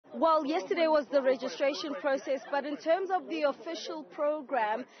Well, yesterday was the registration process, but in terms of the official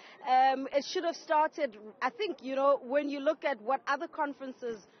program, it should have started, I think, when you look at what other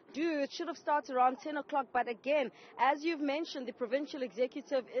conferences do, it should have started around 10 o'clock. But again, as you've mentioned, the provincial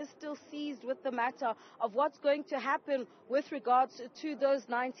executive is still seized with the matter of what's going to happen with regards to those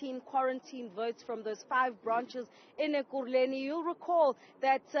 19 quarantine votes from those 5 branches in Ekurhuleni. You'll recall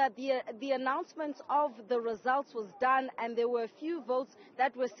that the announcement of the results was done and there were a few votes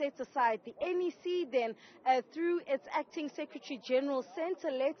that were set aside. The NEC then, through its acting Secretary General, sent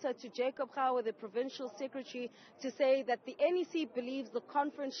a letter to Jacob Gauteng, the provincial secretary, to say that the NEC believes the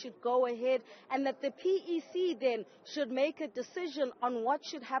conference should go ahead and that the PEC then should make a decision on what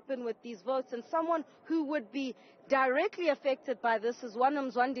should happen with these votes. And someone who would be directly affected by this is one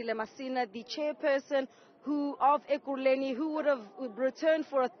Mzwandile Masina, the chairperson of Ekurhuleni, who would have returned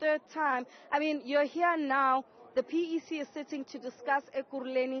for a 3rd time. I mean, you're here now. The PEC is sitting to discuss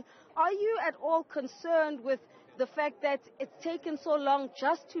Ekurhuleni. Are you at all concerned with the fact that it's taken so long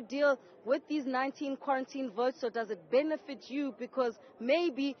just to deal with these 19 quarantine votes, or does it benefit you because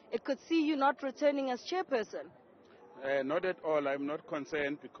maybe it could see you not returning as chairperson? Not at all. I'm not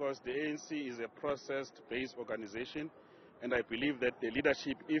concerned because the ANC is a process-based organization, and I believe that the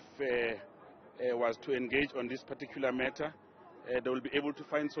leadership, if was to engage on this particular matter, they will be able to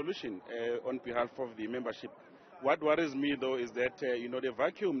find solution on behalf of the membership. What worries me, though, is that the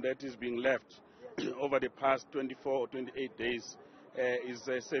vacuum that is being left over the past 24 or 28 days is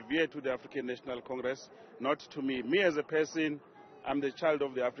severe to the African National Congress, not to me. Me as a person, I'm the child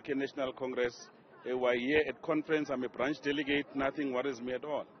of the African National Congress. We're here at conference. I'm a branch delegate. Nothing worries me at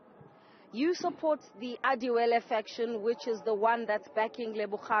all. You support the Adiwele faction, which is the one that's backing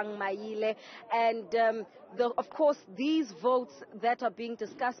Lebogang Maile, and of course these votes that are being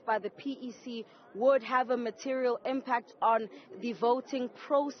discussed by the PEC would have a material impact on the voting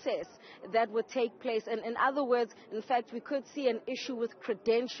process that would take place. And in other words, in fact, we could see an issue with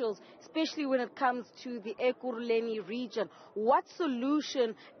credentials, especially when it comes to the Ekurhuleni region. What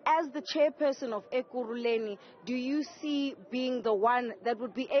solution, as the chairperson of Ekurhuleni, do you see being the one that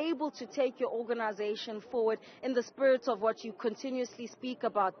would be able to take your organization forward in the spirit of what you continuously speak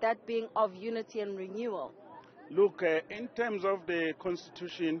about, that being of unity and renewal? Look, in terms of the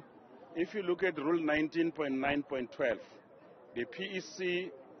Constitution, if you look at Rule 19.9.12, the PEC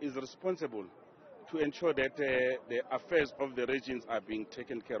is responsible to ensure that the affairs of the regions are being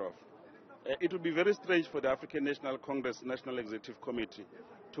taken care of. It would be very strange for the African National Congress National Executive Committee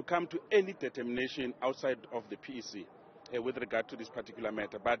to come to any determination outside of the PEC with regard to this particular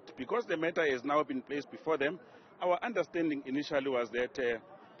matter. But because the matter has now been placed before them, our understanding initially was that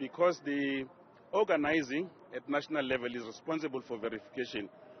because the organizing at national level is responsible for verification,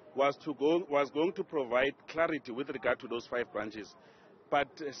 was going to provide clarity with regard to those 5 branches. But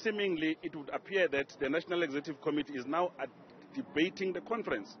seemingly it would appear that the National Executive Committee is now debating the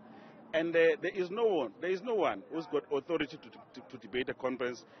conference. And there is no one who's got authority to debate a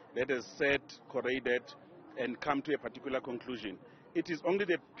conference that has said, corrected, and come to a particular conclusion. It is only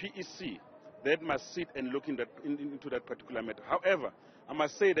the PEC that must sit and look into that particular matter. However, I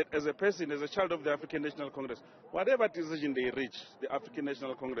must say that as a person, as a child of the African National Congress, whatever decision they reach, the African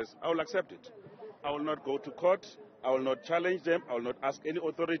National Congress, I will accept it. I will not go to court. I will not challenge them. I will not ask any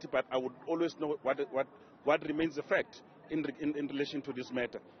authority, but I would always know what remains the fact in relation to this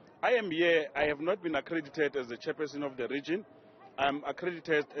matter. I am here. I have not been accredited as the chairperson of the region. I'm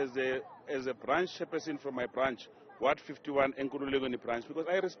accredited as a branch chairperson from my branch, Ward 51, Ekurhuleni branch, because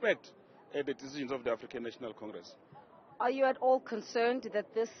I respect the decisions of the African National Congress. Are you at all concerned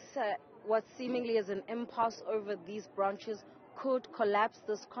that this, what seemingly is an impasse over these branches, could collapse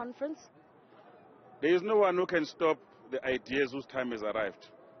this conference? There is no one who can stop the ideas whose time has arrived.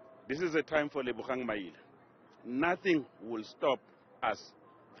 This is a time for Lebogang Maile. Nothing will stop us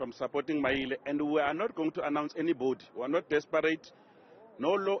from supporting Maile, and we are not going to announce anybody. We are not desperate.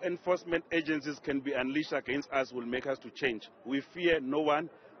 No law enforcement agencies can be unleashed against us, will make us to change. We fear no one.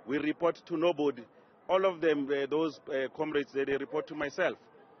 We report to nobody. All of them, those comrades, they report to myself.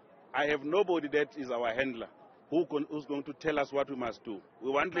 I have nobody that is our handler who's going to tell us what we must do. We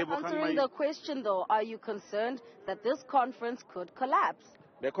want Lebogang Maile. Answering the question, though, are you concerned that this conference could collapse?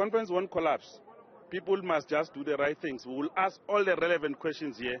 The conference won't collapse. People must just do the right things. We will ask all the relevant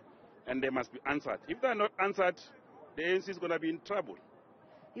questions here, and they must be answered. If they're not answered, the ANC is going to be in trouble.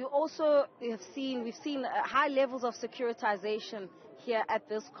 You also we've seen high levels of securitization here at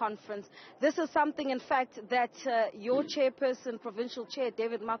this conference. This is something, in fact, that your chairperson, provincial chair,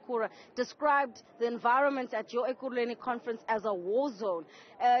 David Makhura, described the environment at your Ekurhuleni conference as a war zone.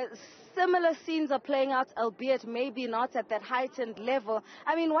 Similar scenes are playing out, albeit maybe not at that heightened level.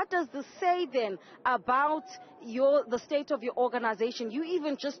 I mean, what does this say then about the state of your organization? You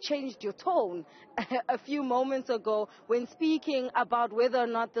even just changed your tone a few moments ago when speaking about whether or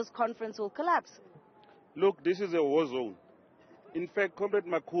not this conference will collapse. Look, this is a war zone. In fact, Comrade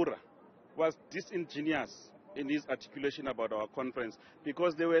Makhura was disingenuous in his articulation about our conference,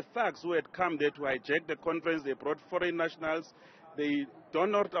 because there were thugs who had come there to hijack the conference. They brought foreign nationals. They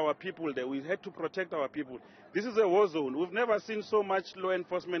honored our people there. We had to protect our people. This is a war zone. We've never seen so much law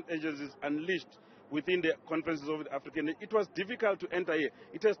enforcement agencies unleashed within the conferences of the African. It was difficult to enter here.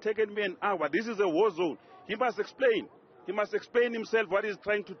 It has taken me an hour. This is a war zone. He must explain. He must explain himself what he's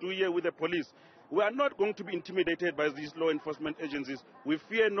trying to do here with the police. We are not going to be intimidated by these law enforcement agencies. We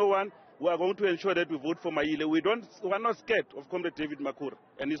fear no one. We are going to ensure that we vote for Maile. We are not scared of Comrade David Makhura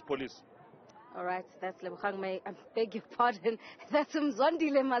and his police. All right, that's Lebogang Maile. I beg your pardon. That's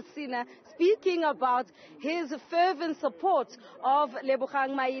Mzwandile Masina speaking about his fervent support of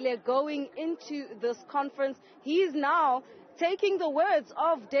Lebogang Maile going into this conference. He is now taking the words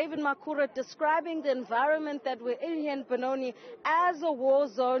of David Makhura, describing the environment that we're in here in Benoni as a war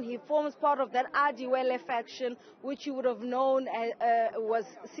zone. He forms part of that Adiwele faction, which you would have known was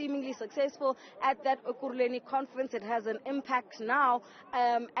seemingly successful at that Ekurhuleni conference. It has an impact now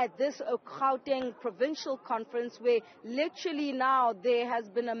at this Gauteng provincial conference, where literally now there has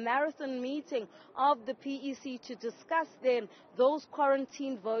been a marathon meeting of the PEC to discuss then those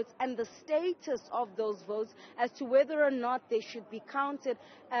quarantine votes and the status of those votes as to whether or not they should be counted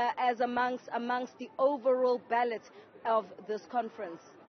as amongst the overall ballot of this conference.